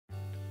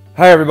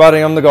Hi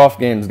everybody, I'm the Golf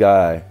Games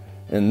guy.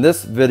 In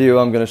this video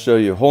I'm going to show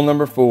you hole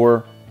number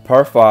 4,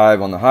 par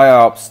 5 on the High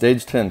Alps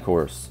Stage 10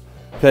 course.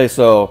 Okay,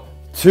 so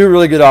two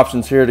really good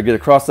options here to get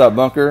across that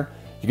bunker.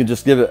 You can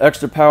just give it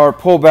extra power,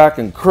 pull back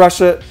and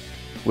crush it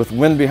with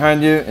wind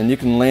behind you, and you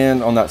can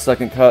land on that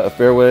second cut of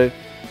fairway.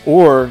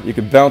 Or you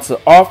can bounce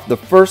it off the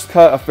first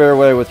cut of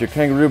fairway with your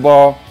kangaroo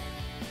ball,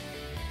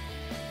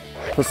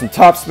 put some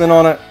top spin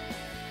on it,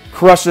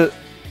 crush it,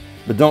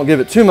 but don't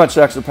give it too much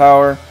extra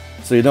power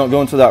so you don't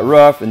go into that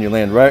rough and you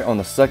land right on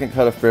the second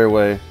cut of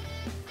fairway.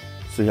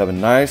 So you have a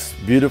nice,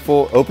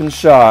 beautiful, open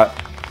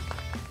shot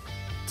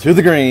to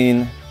the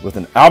green with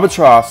an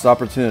albatross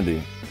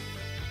opportunity.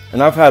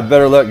 And I've had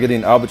better luck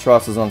getting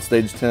albatrosses on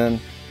stage 10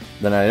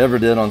 than I ever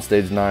did on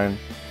stage 9.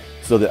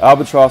 So the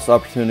albatross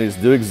opportunities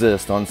do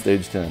exist on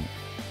stage 10.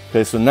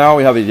 Okay, so now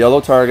we have a yellow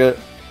target.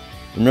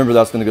 Remember,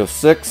 that's going to go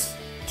 6,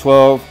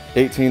 12,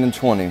 18, and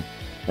 20.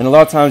 And a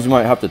lot of times you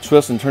might have to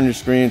twist and turn your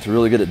screen to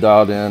really get it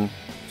dialed in,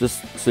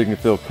 just so you can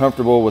feel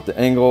comfortable with the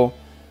angle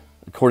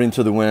according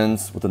to the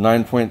winds with the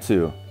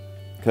 9.2.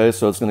 Okay,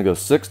 so it's going to go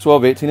 6,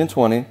 12, 18, and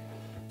 20.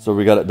 So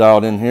we got it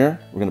dialed in here.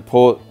 We're going to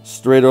pull it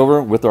straight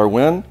over with our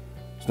wind.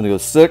 It's going to go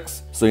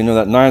 6, so you know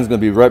that 9 is going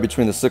to be right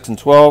between the 6 and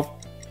 12.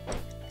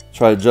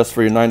 Try to adjust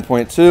for your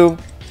 9.2.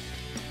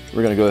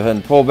 We're going to go ahead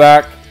and pull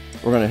back.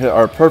 We're going to hit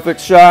our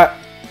perfect shot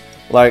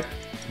like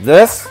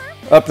this,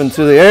 up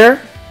into the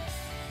air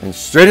and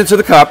straight into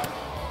the cup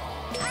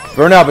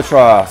for an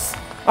albatross.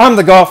 I'm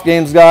the Golf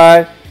Games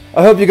guy.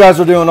 I hope you guys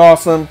are doing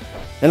awesome,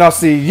 and I'll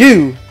see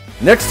you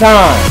next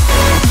time.